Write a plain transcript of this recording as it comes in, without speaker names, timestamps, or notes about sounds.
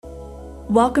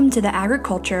Welcome to the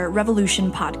Agriculture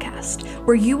Revolution podcast,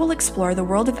 where you will explore the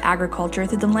world of agriculture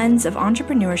through the lens of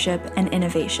entrepreneurship and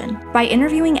innovation. By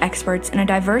interviewing experts in a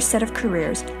diverse set of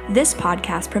careers, this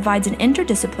podcast provides an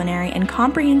interdisciplinary and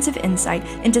comprehensive insight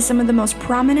into some of the most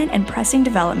prominent and pressing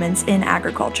developments in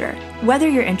agriculture. Whether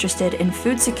you're interested in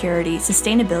food security,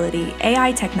 sustainability,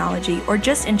 AI technology, or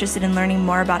just interested in learning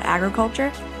more about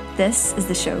agriculture, this is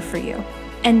the show for you.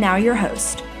 And now your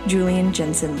host, Julian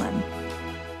Jensen Lim.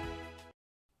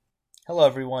 Hello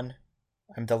everyone,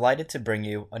 I'm delighted to bring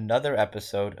you another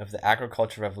episode of the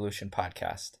Agriculture Revolution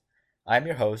podcast. I'm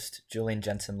your host, Julian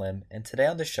Jensen Lim, and today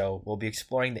on the show we'll be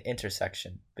exploring the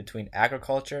intersection between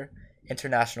agriculture,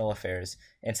 international affairs,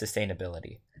 and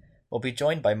sustainability. We'll be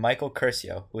joined by Michael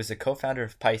Curcio, who is the co-founder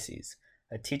of Pisces,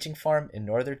 a teaching farm in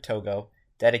northern Togo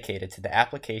dedicated to the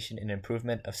application and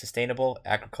improvement of sustainable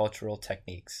agricultural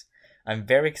techniques. I'm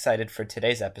very excited for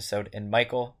today's episode, and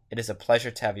Michael, it is a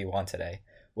pleasure to have you on today.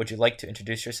 Would you like to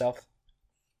introduce yourself?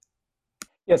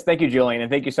 Yes, thank you, Julian, and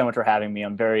thank you so much for having me.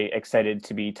 I'm very excited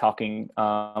to be talking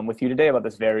with you today about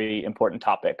this very important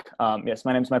topic. Yes,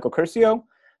 my name is Michael Curcio.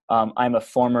 I'm a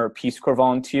former Peace Corps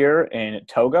volunteer in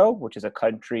Togo, which is a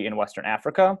country in Western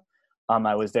Africa.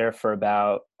 I was there for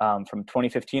about from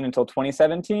 2015 until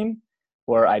 2017,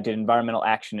 where I did environmental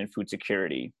action and food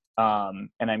security. And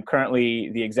I'm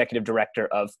currently the executive director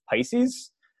of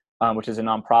Pisces, which is a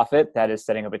nonprofit that is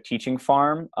setting up a teaching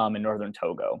farm in northern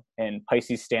Togo. And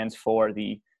Pisces stands for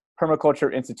the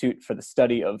Permaculture Institute for the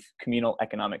Study of Communal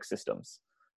Economic Systems,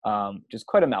 which is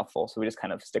quite a mouthful, so we just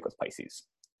kind of stick with Pisces.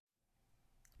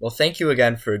 Well, thank you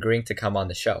again for agreeing to come on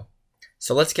the show.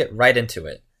 So let's get right into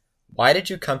it. Why did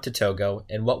you come to Togo,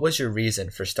 and what was your reason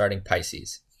for starting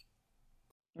Pisces?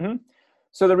 Mm-hmm.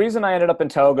 So the reason I ended up in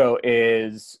Togo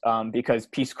is because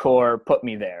Peace Corps put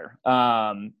me there.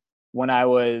 When I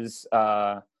was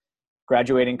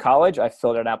graduating college, I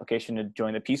filled out an application to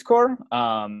join the Peace Corps.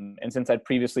 And since I'd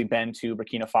previously been to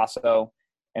Burkina Faso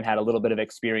and had a little bit of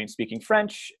experience speaking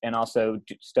French and also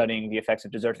studying the effects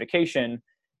of desertification,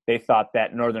 they thought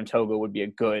that northern Togo would be a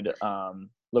good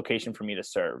location for me to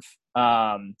serve.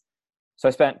 So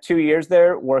I spent 2 years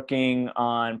there working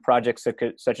on projects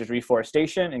such as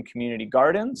reforestation and community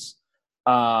gardens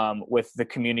with the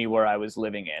community where I was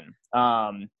living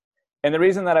in. And the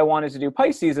reason that I wanted to do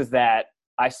Pisces is that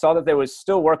I saw that there was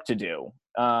still work to do.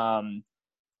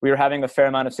 We were having a fair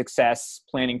amount of success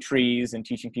planting trees and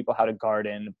teaching people how to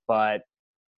garden, but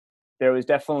there was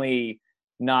definitely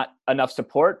not enough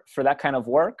support for that kind of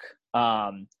work.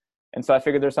 And so I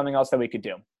figured there's something else that we could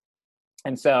do.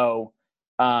 And so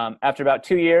after about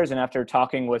 2 years and after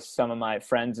talking with some of my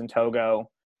friends in Togo,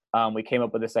 we came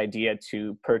up with this idea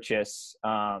to purchase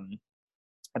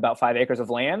about 5 acres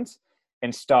of land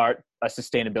and start a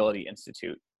sustainability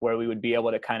institute where we would be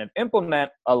able to kind of implement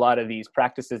a lot of these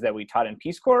practices that we taught in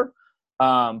Peace Corps,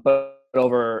 but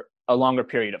over a longer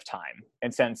period of time.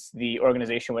 And since the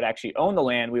organization would actually own the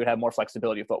land, we would have more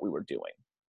flexibility of what we were doing.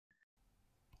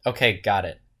 Okay, got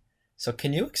it. So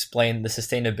can you explain the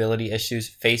sustainability issues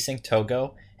facing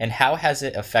Togo and how has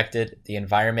it affected the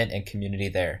environment and community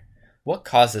there? What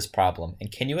caused this problem?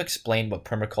 And can you explain what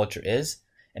permaculture is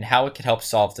and how it can help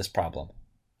solve this problem?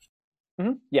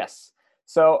 Mm-hmm. Yes.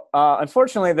 So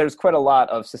unfortunately, there's quite a lot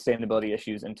of sustainability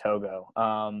issues in Togo.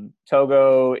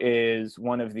 Togo is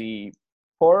one of the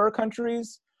poorer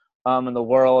countries in the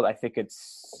world. I think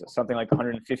it's something like the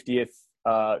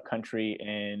 150th country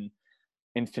in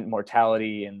infant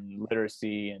mortality and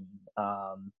literacy and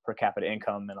per capita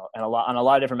income and on a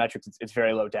lot of different metrics. It's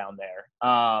very low down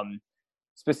there.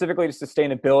 Specifically to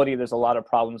sustainability, there's a lot of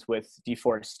problems with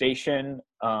deforestation,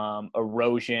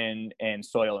 erosion, and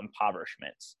soil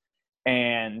impoverishment.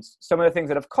 And some of the things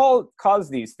that have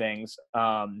caused these things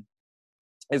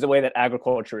is the way that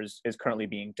agriculture is currently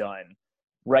being done.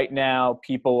 Right now,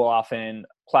 people will often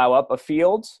plow up a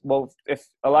field. Well, if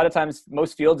a lot of times,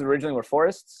 most fields originally were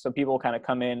forests, so people will kind of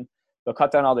come in, they'll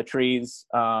cut down all the trees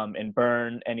and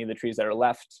burn any of the trees that are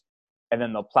left. And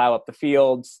then they'll plow up the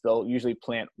fields. They'll usually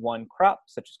plant one crop,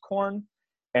 such as corn,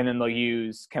 and then they'll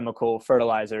use chemical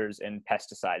fertilizers and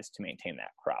pesticides to maintain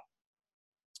that crop.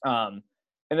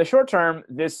 In the short term,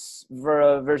 this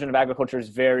version of agriculture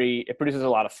it produces a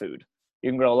lot of food.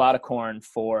 You can grow a lot of corn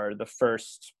for the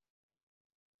first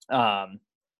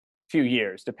few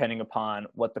years, depending upon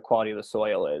what the quality of the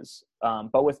soil is.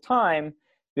 But with time,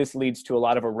 this leads to a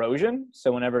lot of erosion.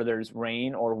 So whenever there's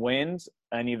rain or wind,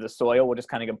 any of the soil will just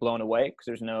kind of get blown away because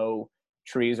there's no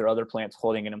trees or other plants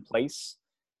holding it in place.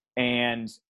 And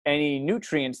any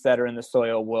nutrients that are in the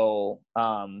soil will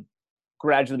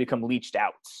gradually become leached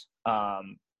out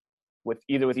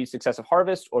with each successive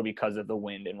harvest or because of the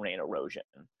wind and rain erosion.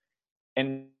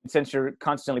 And since you're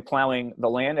constantly plowing the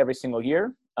land every single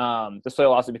year, the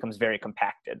soil also becomes very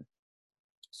compacted.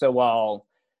 So while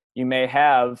you may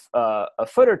have a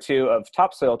foot or two of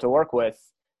topsoil to work with,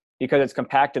 because it's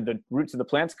compacted, the roots of the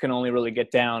plants can only really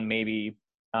get down maybe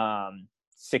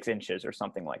 6 inches or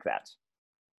something like that.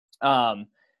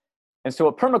 And so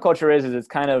what permaculture is it's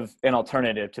kind of an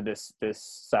alternative to this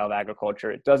style of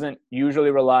agriculture. It doesn't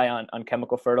usually rely on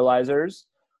chemical fertilizers,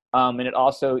 and it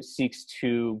also seeks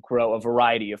to grow a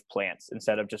variety of plants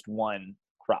instead of just one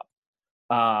crop.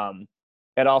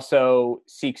 It also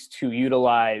seeks to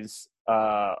utilize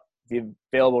the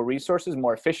available resources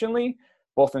more efficiently,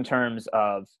 both in terms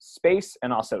of space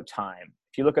and also time.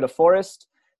 If you look at a forest,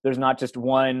 there's not just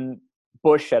one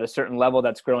bush at a certain level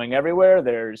that's growing everywhere.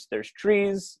 There's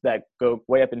trees that go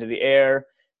way up into the air.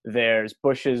 There's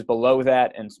bushes below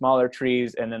that and smaller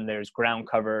trees. And then there's ground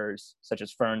covers such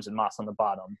as ferns and moss on the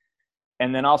bottom.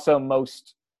 And then also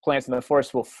most plants in the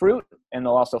forest will fruit and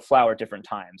they'll also flower at different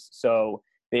times. So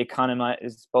they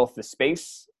economize both the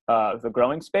space, the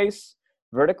growing space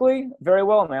vertically very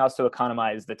well, and they also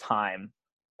economize the time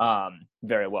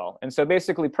very well. And so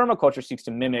basically permaculture seeks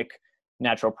to mimic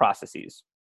natural processes.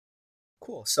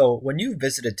 Cool. So when you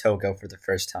visited Togo for the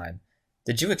first time,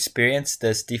 did you experience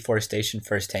this deforestation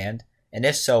firsthand? And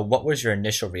if so, what was your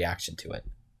initial reaction to it?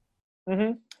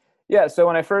 Mm-hmm. Yeah, so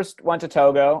when I first went to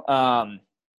Togo,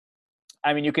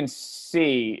 I mean, you can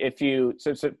see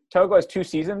so Togo has 2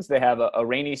 seasons. They have a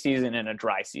rainy season and a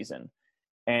dry season.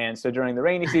 And so during the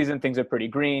rainy season, things are pretty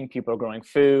green. People are growing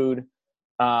food.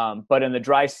 But in the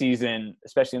dry season,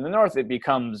 especially in the north, it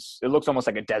looks almost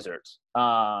like a desert.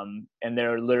 And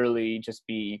there literally just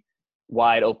be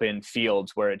wide open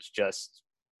fields where it's just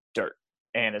dirt.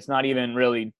 And it's not even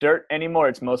really dirt anymore.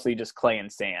 It's mostly just clay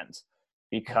and sand,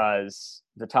 because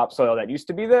the topsoil that used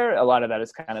to be there, a lot of that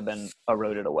has kind of been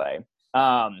eroded away.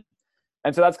 And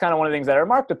so that's kind of one of the things that I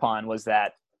remarked upon was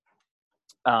that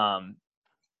the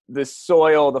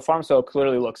farm soil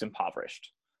clearly looks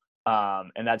impoverished.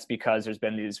 And that's because there's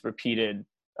been these repeated,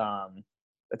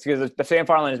 that's because the same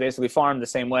farmland is basically farmed the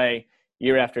same way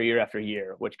year after year after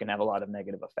year, which can have a lot of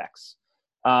negative effects.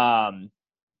 And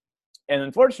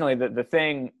unfortunately,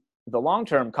 the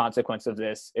long-term consequence of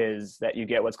this is that you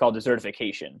get what's called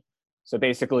desertification. So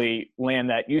basically land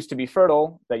that used to be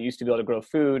fertile, that used to be able to grow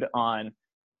food on,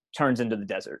 turns into the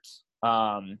deserts.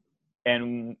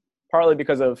 And partly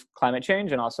because of climate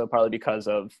change and also partly because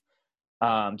of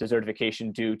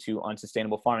desertification due to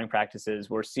unsustainable farming practices,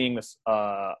 we're seeing this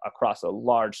across a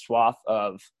large swath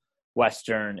of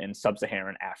Western and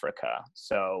Sub-Saharan Africa.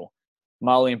 So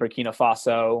Mali and Burkina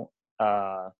Faso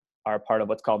are part of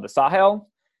what's called the Sahel,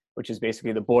 which is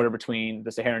basically the border between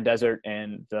the Saharan Desert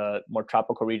and the more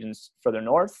tropical regions further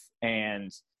north.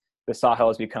 And the Sahel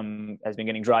has been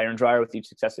getting drier and drier with each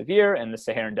successive year, and the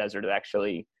Saharan Desert is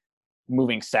actually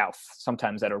moving south,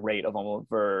 sometimes at a rate of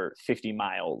over 50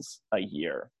 miles a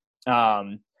year.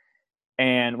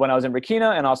 And when I was in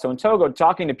Burkina and also in Togo,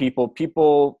 talking to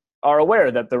people are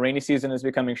aware that the rainy season is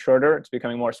becoming shorter, it's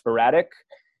becoming more sporadic,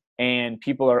 and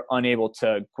people are unable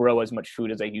to grow as much food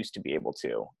as they used to be able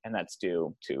to. And that's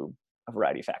due to a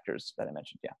variety of factors that I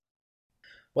mentioned, yeah.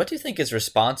 What do you think is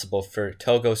responsible for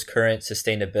Togo's current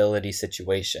sustainability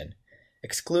situation?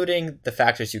 Excluding the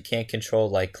factors you can't control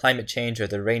like climate change or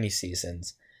the rainy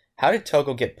seasons, how did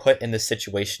Togo get put in this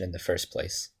situation in the first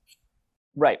place?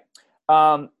 Right.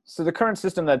 So the current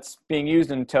system that's being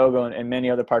used in Togo and many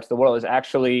other parts of the world is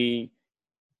actually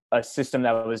a system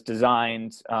that was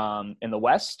designed in the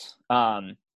West.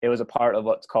 It was a part of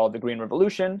what's called the Green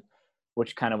Revolution,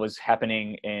 which kind of was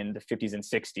happening in the 50s and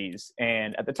 60s.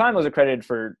 And at the time, it was accredited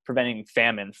for preventing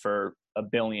famine for 1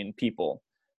 billion people.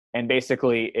 And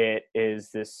basically, it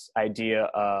is this idea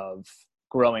of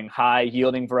growing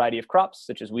high-yielding variety of crops,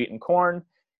 such as wheat and corn,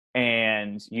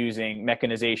 and using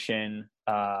mechanization,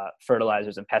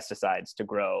 fertilizers, and pesticides to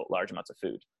grow large amounts of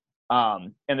food.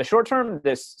 In the short term,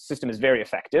 this system is very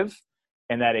effective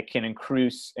in that it can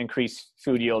increase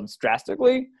food yields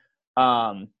drastically.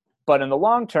 But in the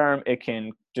long term, it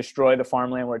can destroy the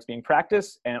farmland where it's being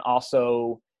practiced, and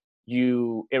also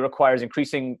it requires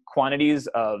increasing quantities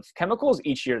of chemicals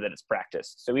each year that it's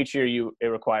practiced. So each year it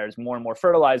requires more and more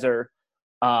fertilizer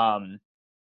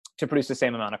to produce the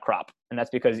same amount of crop. And that's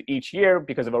because each year,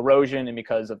 because of erosion and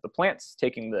because of the plants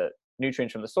taking the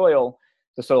nutrients from the soil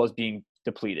is being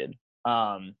depleted.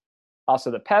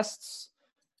 Also the pests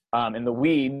and the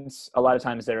weeds, a lot of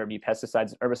times there will be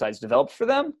pesticides and herbicides developed for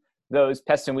them. Those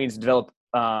pests and weeds develop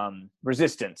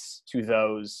resistance to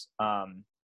those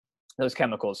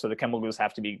chemicals. So the chemicals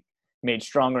have to be made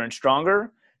stronger and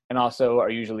stronger. and also are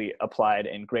usually applied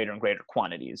in greater and greater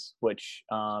quantities, which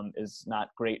is not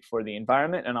great for the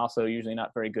environment and also usually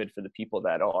not very good for the people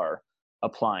that are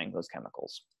applying those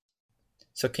chemicals.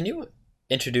 So can you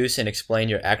introduce and explain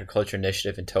your agriculture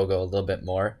initiative in Togo a little bit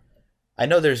more? I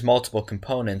know there's multiple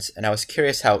components, and I was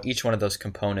curious how each one of those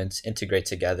components integrate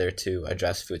together to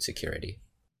address food security.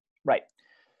 Right.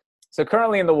 So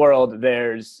currently in the world,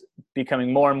 there's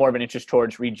becoming more and more of an interest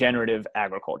towards regenerative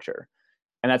agriculture.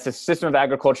 And that's a system of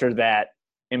agriculture that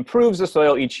improves the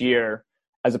soil each year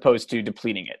as opposed to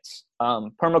depleting it.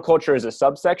 Permaculture is a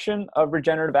subsection of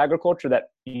regenerative agriculture that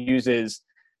uses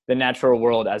the natural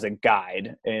world as a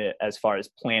guide as far as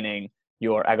planning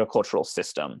your agricultural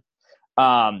system.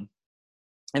 And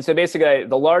so basically,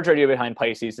 the larger idea behind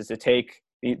Pisces is to take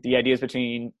the ideas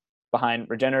behind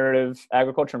regenerative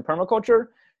agriculture and permaculture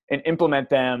and implement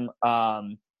them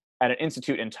at an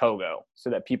institute in Togo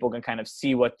so that people can kind of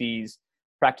see what these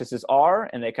practices are,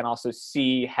 and they can also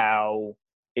see how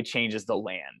it changes the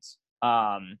land.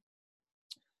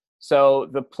 So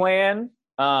the plan,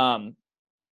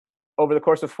 over the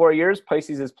course of 4 years,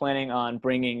 Pisces is planning on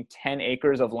bringing 10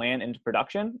 acres of land into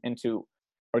production, into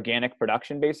organic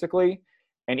production, basically.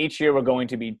 And each year we're going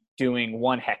to be doing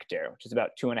 1 hectare, which is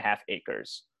about 2.5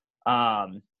 acres.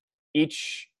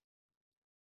 Each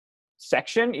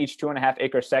 2.5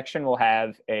 acre section will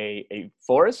have a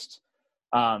forest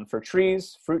for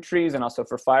trees, fruit trees, and also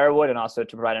for firewood, and also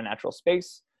to provide a natural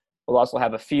space. We'll also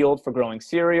have a field for growing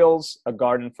cereals, a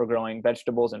garden for growing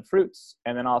vegetables and fruits,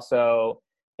 and then also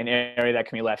an area that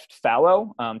can be left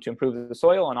fallow to improve the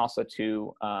soil and also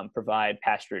to provide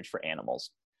pasturage for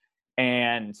animals.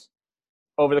 And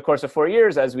over the course of 4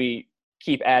 years, as we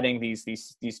keep adding these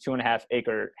 2.5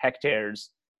 acre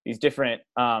hectares, these different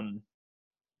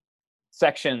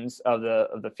sections of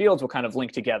the fields will kind of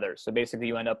link together. So basically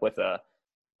you end up with a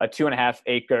 2.5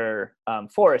 acre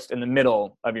forest in the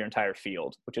middle of your entire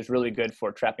field, which is really good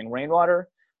for trapping rainwater,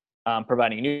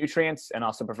 providing nutrients, and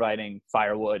also providing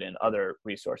firewood and other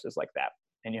resources like that.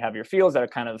 And you have your fields that are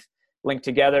kind of linked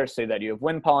together so that you have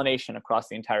wind pollination across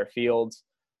the entire fields,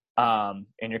 and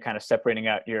you're kind of separating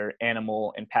out your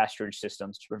animal and pasturage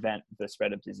systems to prevent the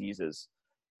spread of diseases.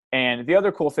 And the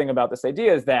other cool thing about this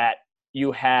idea is that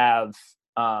you have,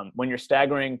 when you're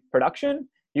staggering production,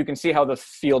 you can see how the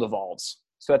field evolves.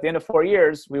 So at the end of 4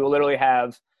 years, we will literally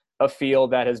have a field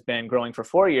that has been growing for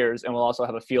 4 years, and we'll also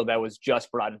have a field that was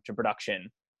just brought into production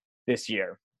this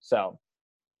year. So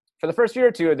for the first year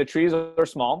or two, the trees are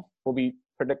small. We'll be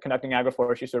conducting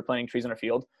agroforestry, so we're planting trees in our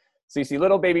field. So you see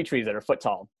little baby trees that are foot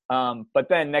tall. But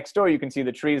then next door, you can see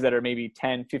the trees that are maybe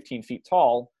 10, 15 feet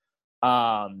tall.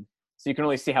 So you can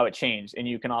really see how it changed. And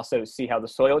you can also see how the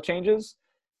soil changes.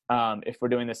 If we're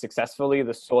doing this successfully,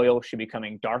 the soil should be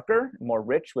becoming darker, more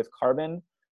rich with carbon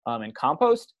and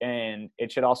compost. And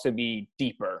it should also be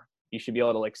deeper. You should be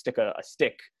able to like stick a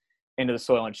stick into the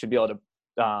soil and should be able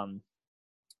to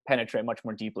penetrate much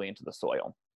more deeply into the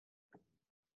soil.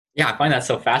 Yeah, I find that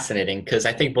so fascinating because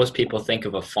I think most people think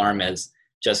of a farm as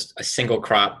just a single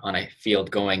crop on a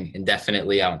field going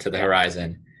indefinitely out to the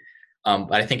horizon.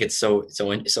 But I think it's so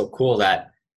cool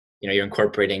that, you know, you're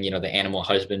incorporating, you know, the animal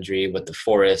husbandry with the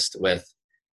forest, with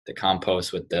the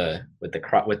compost, with the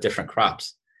crop, with different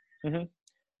crops. Mm-hmm.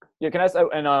 Yeah,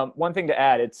 and one thing to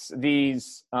add, it's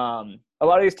these a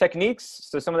lot of these techniques.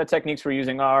 So some of the techniques we're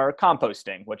using are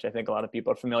composting, which I think a lot of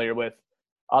people are familiar with.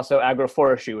 Also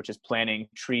agroforestry, which is planting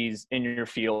trees in your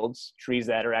fields, trees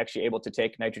that are actually able to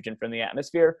take nitrogen from the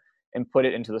atmosphere and put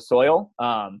it into the soil.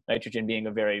 Nitrogen being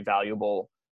a very valuable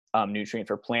nutrient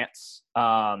for plants.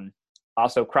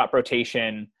 Also crop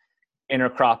rotation,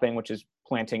 intercropping, which is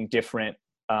planting different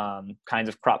kinds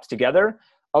of crops together.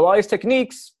 A lot of these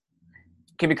techniques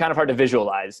can be kind of hard to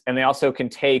visualize, and they also can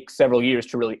take several years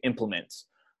to really implement.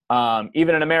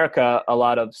 Even in America,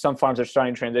 some farms are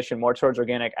starting to transition more towards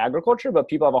organic agriculture, but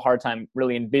people have a hard time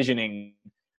really envisioning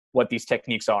what these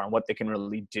techniques are and what they can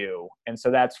really do. And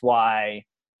so that's why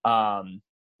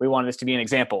we wanted this to be an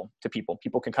example to people.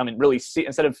 People can come and really see,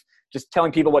 instead of just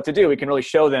telling people what to do, we can really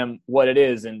show them what it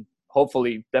is and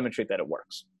hopefully demonstrate that it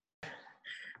works.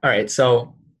 All right.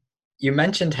 So you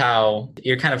mentioned how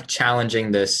you're kind of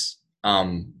challenging this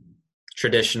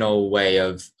traditional way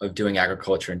of doing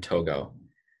agriculture in Togo.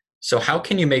 So how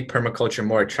can you make permaculture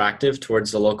more attractive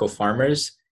towards the local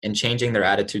farmers and changing their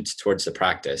attitudes towards the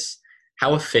practice?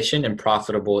 How efficient and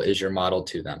profitable is your model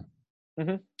to them?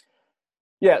 Mm-hmm.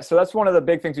 Yeah, so that's one of the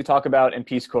big things we talk about in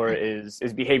Peace Corps is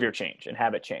behavior change and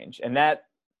habit change. And that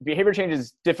behavior change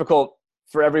is difficult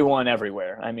for everyone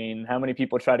everywhere. I mean, how many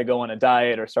people try to go on a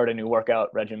diet or start a new workout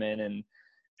regimen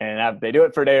and they do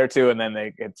it for a day or two and then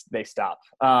they stop.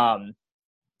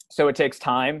 So it takes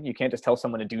time. You can't just tell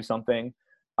someone to do something.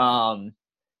 And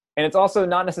it's also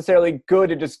not necessarily good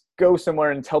to just go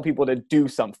somewhere and tell people to do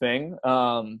something.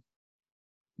 The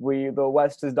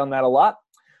West has done that a lot,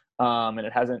 and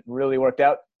it hasn't really worked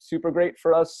out super great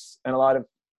for us in a lot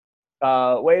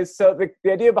of ways. So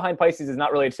the idea behind Pisces is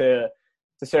not really to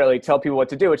necessarily tell people what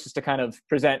to do. It's just to kind of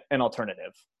present an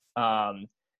alternative. And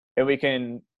we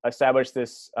can establish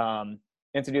this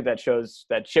institute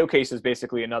that showcases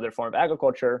basically another form of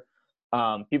agriculture.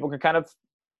 People can kind of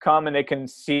come and they can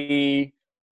see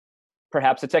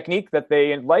perhaps a technique that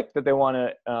they like, that they want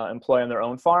to employ on their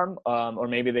own farm, or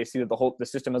maybe they see that the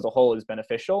system as a whole is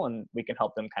beneficial, and we can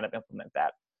help them kind of implement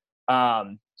that.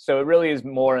 So it really is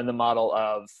more in the model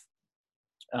of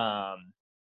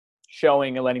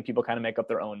showing and letting people kind of make up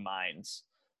their own minds,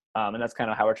 and that's kind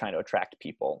of how we're trying to attract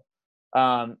people.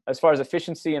 As far as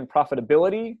efficiency and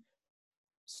profitability,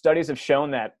 studies have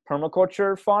shown that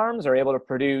permaculture farms are able to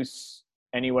produce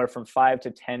anywhere from 5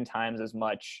 to 10 times as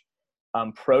much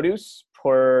produce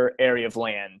per area of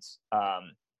land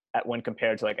when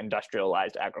compared to like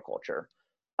industrialized agriculture.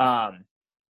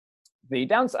 The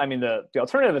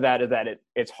alternative of that is that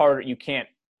it's harder. You can't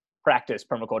practice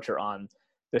permaculture on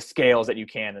the scales that you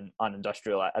can on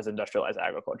industrialized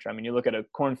agriculture. I mean, you look at a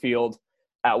cornfield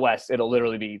out west, it'll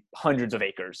literally be hundreds of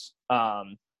acres.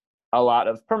 A lot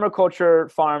of permaculture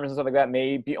farms and stuff like that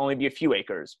may only be a few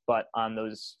acres, but on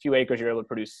those few acres, you're able to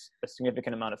produce a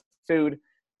significant amount of food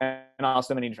and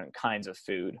also many different kinds of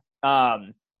food.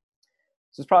 So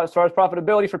as far as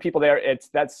profitability for people there,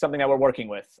 that's something that we're working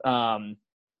with.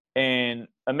 In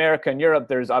America and Europe,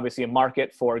 there's obviously a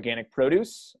market for organic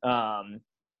produce,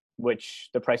 which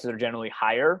the prices are generally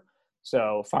higher.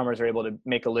 So farmers are able to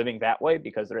make a living that way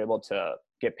because they're able to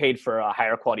get paid for a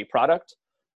higher quality product.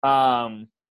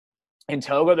 In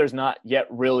Togo, there's not yet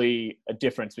really a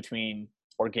difference between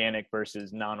organic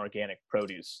versus non-organic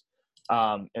produce.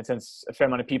 And since a fair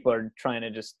amount of people are trying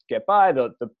to just get by,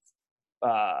 the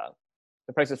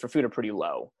prices for food are pretty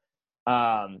low.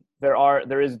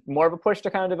 There is more of a push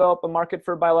to kind of develop a market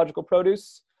for biological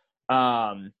produce.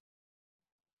 And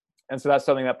so that's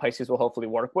something that Pisces will hopefully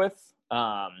work with,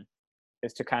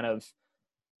 is to kind of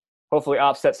hopefully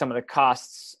offset some of the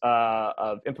costs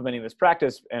of implementing this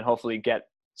practice and hopefully get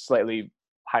slightly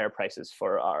higher prices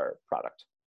for our product.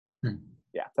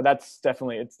 Yeah, but that's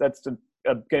definitely, that's going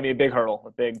to be a big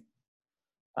hurdle, big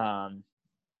hurdle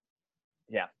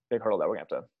that we're going to have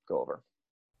to go over.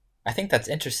 I think that's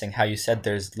interesting how you said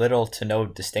there's little to no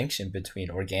distinction between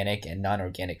organic and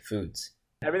non-organic foods.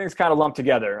 Everything's kind of lumped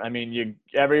together. I mean,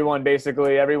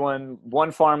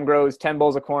 one farm grows 10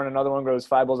 bowls of corn, another one grows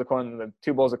 5 bowls of corn, and the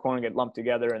 2 bowls of corn get lumped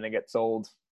together and they get sold.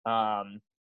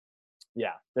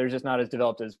 They're just not as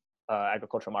developed as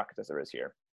agricultural markets as there is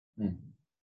here.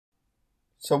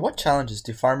 So what challenges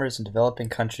do farmers in developing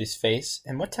countries face,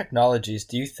 and what technologies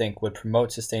do you think would promote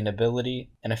sustainability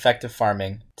and effective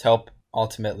farming to help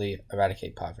ultimately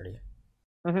eradicate poverty?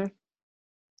 Mm-hmm.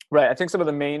 Right. I think some of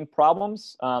the main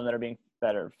problems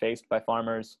that are faced by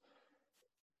farmers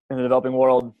in the developing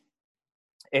world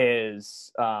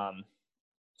is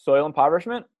soil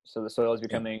impoverishment. So the soil is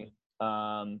becoming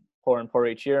poorer and poorer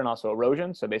each year, and also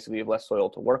erosion. So basically you have less soil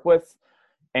to work with,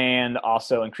 and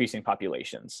also increasing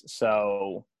populations.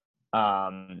 So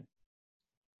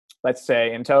let's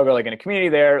say in Togo, like in a community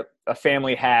there, a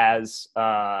family has,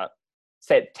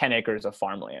 say 10 acres of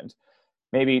farmland.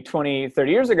 Maybe 20,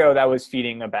 30 years ago, that was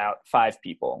feeding about 5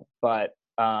 people. But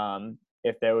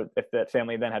if that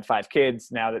family then had 5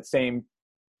 kids, now that same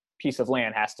piece of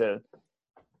land has to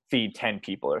feed 10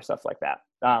 people or stuff like that.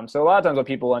 So a lot of times what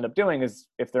people end up doing is,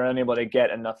 if they're unable to get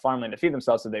enough farmland to feed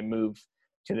themselves, so they move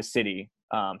to the city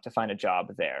to find a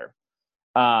job there.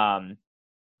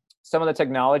 Some of the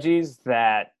technologies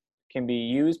that can be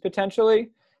used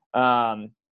potentially,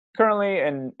 currently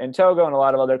in Togo and a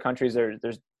lot of other countries,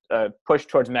 there's a push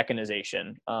towards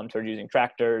mechanization, towards using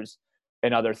tractors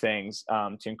and other things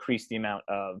to increase the amount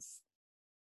of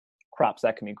crops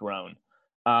that can be grown.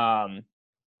 And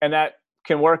that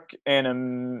can work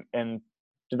in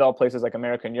developed places like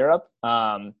America and Europe.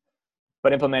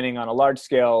 But implementing on a large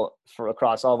scale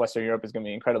across all of Western Europe is going to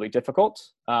be incredibly difficult,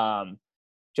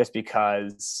 just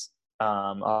because a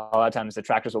lot of times the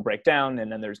tractors will break down,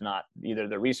 and then there's not either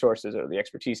the resources or the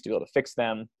expertise to be able to fix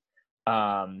them.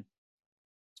 And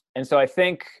so I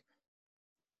think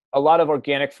a lot of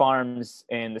organic farms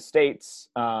in the States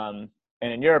and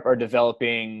in Europe are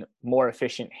developing more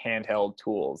efficient handheld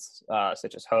tools,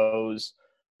 such as hoes,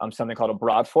 something called a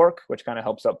broad fork, which kind of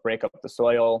helps break up the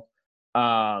soil,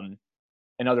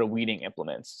 and other weeding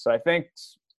implements. So I think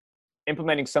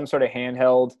implementing some sort of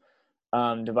handheld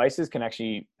devices can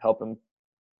actually help them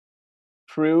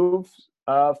improve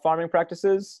farming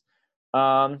practices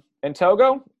in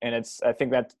Togo, and I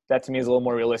think that to me is a little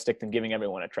more realistic than giving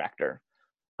everyone a tractor,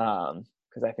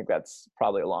 because I think that's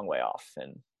probably a long way off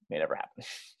and may never happen.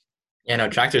 Yeah, no,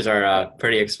 tractors are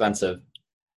pretty expensive.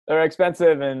 They're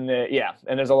expensive, and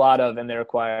and there's a lot of, and they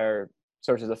require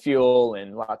sources of fuel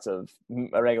and lots of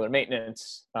regular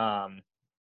maintenance, and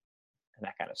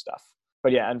that kind of stuff.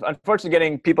 But yeah, unfortunately,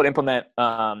 getting people to implement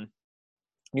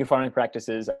new farming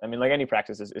practices, I mean, like any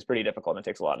practice, is pretty difficult and it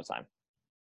takes a lot of time.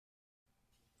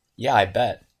 Yeah, I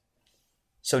bet.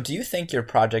 So do you think your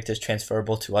project is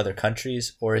transferable to other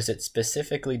countries, or is it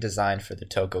specifically designed for the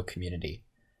Togo community?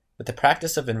 With the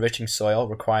practice of enriching soil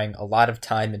requiring a lot of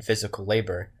time and physical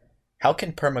labor, how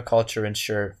can permaculture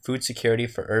ensure food security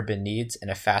for urban needs in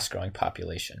a fast-growing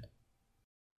population?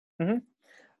 Mm-hmm.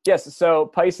 Yes, so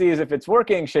Pisces, if it's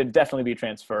working, should definitely be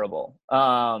transferable.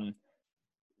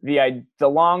 The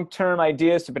long-term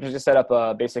idea is to potentially set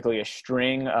up basically a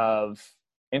string of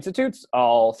institutes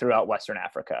all throughout Western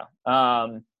Africa.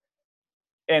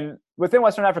 And within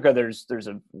Western Africa, there's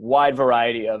a wide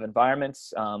variety of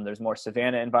environments. There's more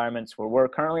savanna environments where we're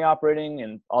currently operating,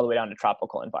 and all the way down to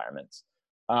tropical environments.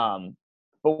 But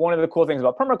one of the cool things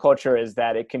about permaculture is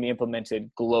that it can be implemented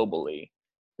globally.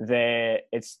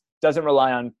 It doesn't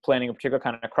rely on planting a particular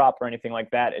kind of crop or anything like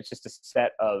that. It's just a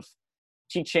set of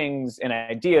teachings and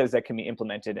ideas that can be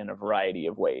implemented in a variety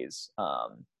of ways.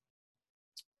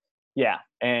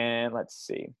 And let's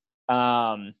see.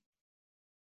 Right.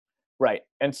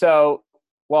 And so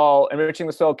while enriching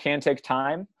the soil can take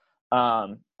time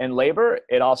and labor,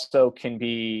 it also can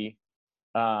be,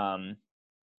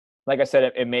 like I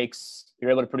said,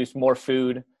 you're able to produce more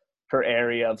food per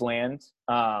area of land.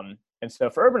 And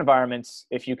so for urban environments,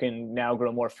 if you can now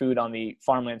grow more food on the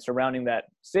farmland surrounding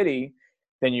that city,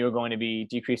 then you're going to be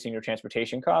decreasing your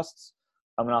transportation costs,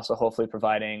 and also hopefully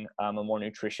providing a more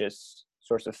nutritious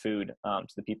source of food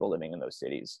to the people living in those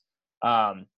cities.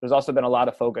 There's also been a lot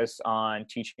of focus on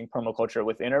teaching permaculture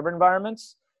within urban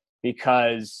environments,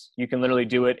 because you can literally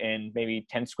do it in maybe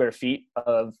 10 square feet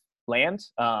of land.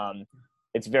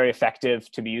 It's very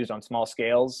effective to be used on small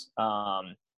scales,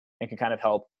 and can kind of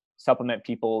help supplement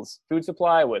people's food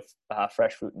supply with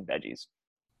fresh fruit and veggies.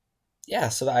 Yeah,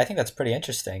 so I think that's pretty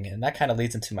interesting, and that kind of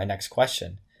leads into my next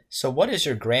question. So what is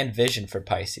your grand vision for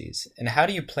Pisces, and how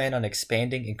do you plan on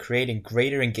expanding and creating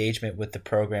greater engagement with the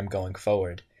program going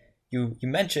forward? You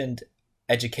mentioned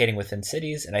educating within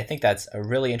cities, and I think that's a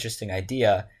really interesting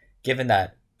idea, given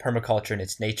that permaculture in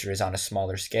its nature is on a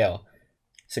smaller scale.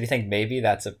 So do you think maybe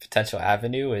that's a potential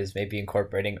avenue, is maybe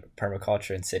incorporating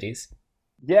permaculture in cities?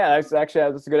 Yeah, that's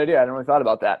a good idea. I hadn't really thought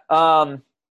about that.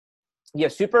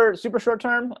 Super short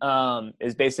term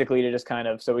is basically to just kind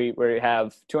of, so we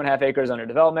have 2.5 acres under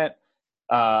development.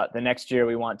 The next year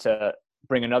we want to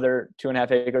bring another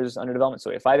 2.5 acres under development,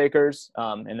 so we have 5 acres,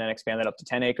 and then expand that up to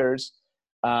 10 acres.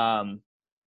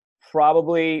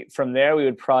 Probably from there, we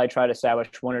would probably try to establish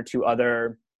 1 or 2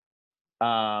 other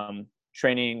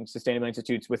training sustainability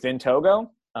institutes within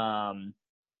Togo,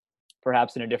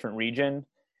 perhaps in a different region.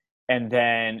 And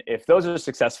then if those are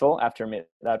successful,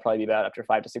 that'd probably be about after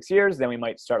 5 to 6 years, then we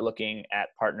might start looking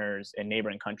at partners in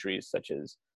neighboring countries such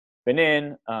as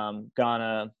Benin,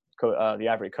 Ghana, the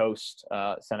Ivory Coast,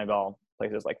 Senegal,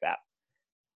 places like that.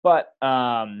 But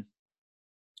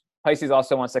Pisces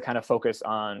also wants to kind of focus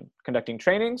on conducting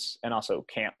trainings and also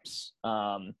camps.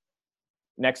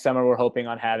 Next summer, we're hoping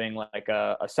on having like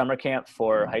a summer camp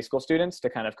for high school students to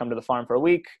kind of come to the farm for a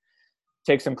week,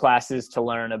 take some classes to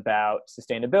learn about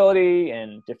sustainability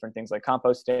and different things like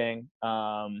composting,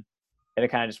 and to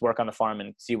kind of just work on the farm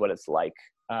and see what it's like.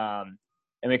 And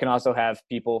we can also have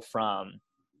people from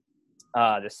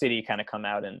the city kind of come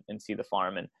out and see the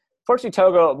farm. And fortunately,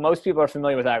 Togo, most people are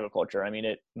familiar with agriculture. I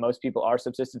mean, most people are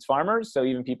subsistence farmers. So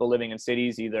even people living in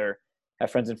cities either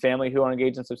have friends and family who are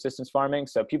engaged in subsistence farming.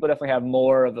 So people definitely have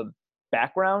more of a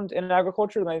background in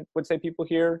agriculture than I would say people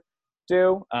here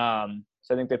do.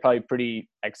 So I think they're probably pretty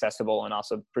accessible and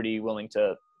also pretty willing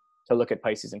to look at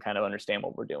Pisces and kind of understand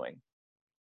what we're doing.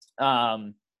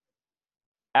 After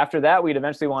that, we'd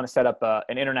eventually want to set up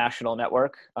an international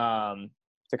network to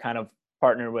kind of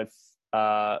partner with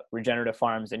regenerative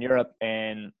farms in Europe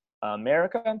and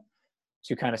America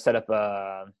to kind of set up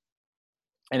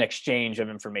an exchange of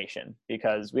information,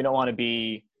 because we don't want to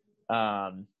be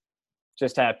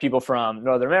just have people from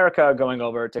Northern America going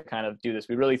over to kind of do this.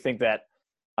 We really think that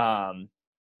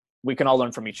we can all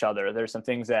learn from each other. There's some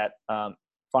things that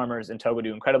farmers in Togo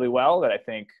do incredibly well that I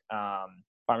think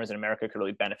farmers in America could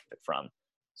really benefit from.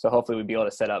 So hopefully we'd be able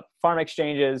to set up farm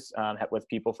exchanges with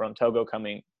people from Togo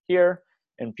coming here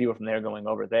and people from there going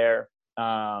over there.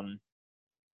 And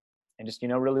just,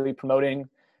 really promoting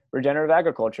regenerative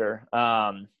agriculture.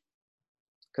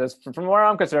 Because from where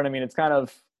I'm concerned, I mean, it's kind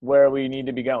of where we need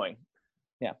to be going.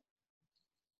 Yeah.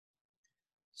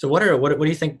 So what do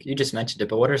you think, you just mentioned it,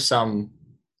 but what are some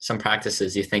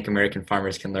practices you think American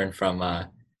farmers can learn from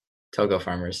Togo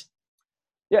farmers?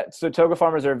 Yeah, so Togo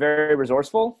farmers are very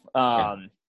resourceful,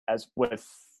 as with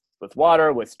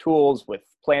water, with tools, with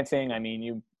planting. I mean,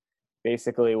 you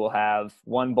basically will have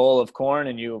one bowl of corn,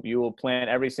 and you will plant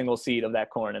every single seed of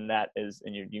that corn, and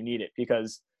you need it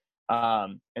because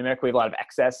in America we have a lot of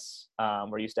excess.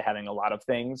 We're used to having a lot of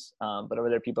things, but over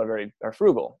there people are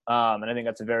frugal, and I think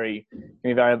that's a very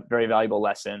very valuable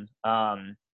lesson.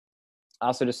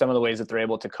 Also, just some of the ways that they're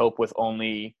able to cope with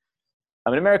only.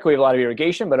 In America, we have a lot of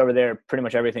irrigation, but over there, pretty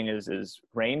much everything is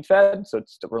rain fed. So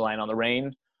it's relying on the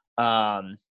rain.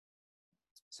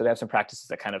 So they have some practices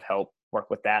that kind of help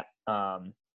work with that,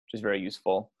 which is very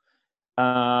useful.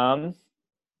 And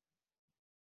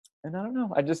I don't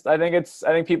know. I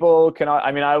think people can,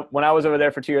 when I was over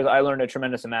there for 2 years, I learned a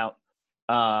tremendous amount.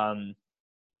 And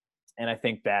I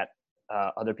think that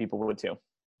other people would too.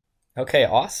 Okay,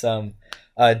 awesome.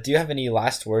 Do you have any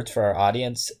last words for our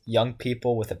audience, young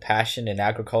people with a passion in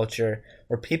agriculture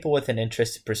or people with an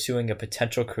interest in pursuing a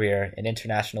potential career in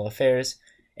international affairs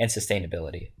and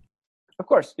sustainability? Of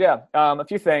course, yeah. A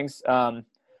few things.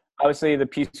 Obviously, the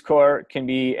Peace Corps can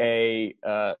be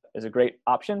is a great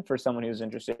option for someone who's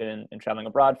interested in traveling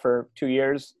abroad for 2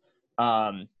 years.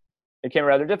 It can be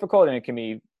rather difficult, and it can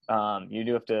be you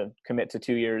do have to commit to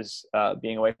 2 years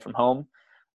being away from home.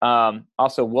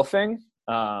 Also, WWOOFing,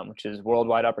 which is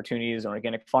Worldwide Opportunities in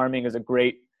Organic Farming, is a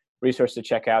great resource to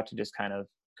check out to just kind of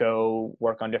go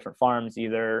work on different farms,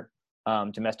 either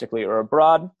domestically or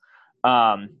abroad.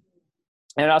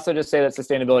 And also just say that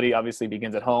sustainability obviously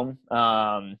begins at home.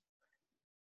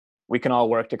 We can all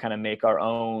work to kind of make our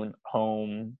own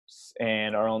homes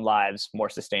and our own lives more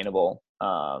sustainable.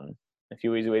 A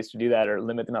few easy ways to do that are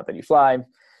limit the amount that you fly,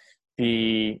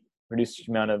 reduce the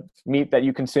amount of meat that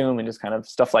you consume, and just kind of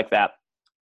stuff like that.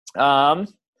 And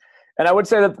I would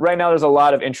say that right now there's a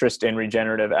lot of interest in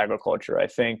regenerative agriculture. I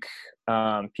think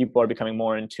people are becoming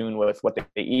more in tune with what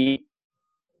they eat.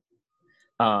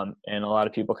 And a lot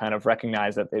of people kind of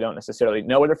recognize that they don't necessarily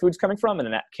know where their food's coming from,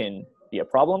 and that can be a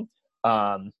problem.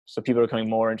 So people are becoming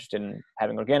more interested in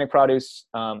having organic produce.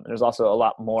 There's also a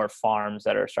lot more farms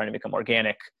that are starting to become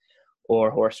organic or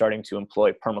who are starting to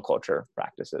employ permaculture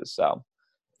practices. So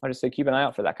I'll just say keep an eye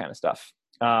out for that kind of stuff.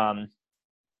 And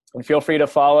feel free to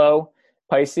follow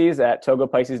Pisces at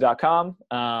togopisces.com.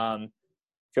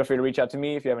 Feel free to reach out to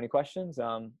me if you have any questions.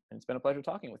 And it's been a pleasure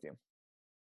talking with you.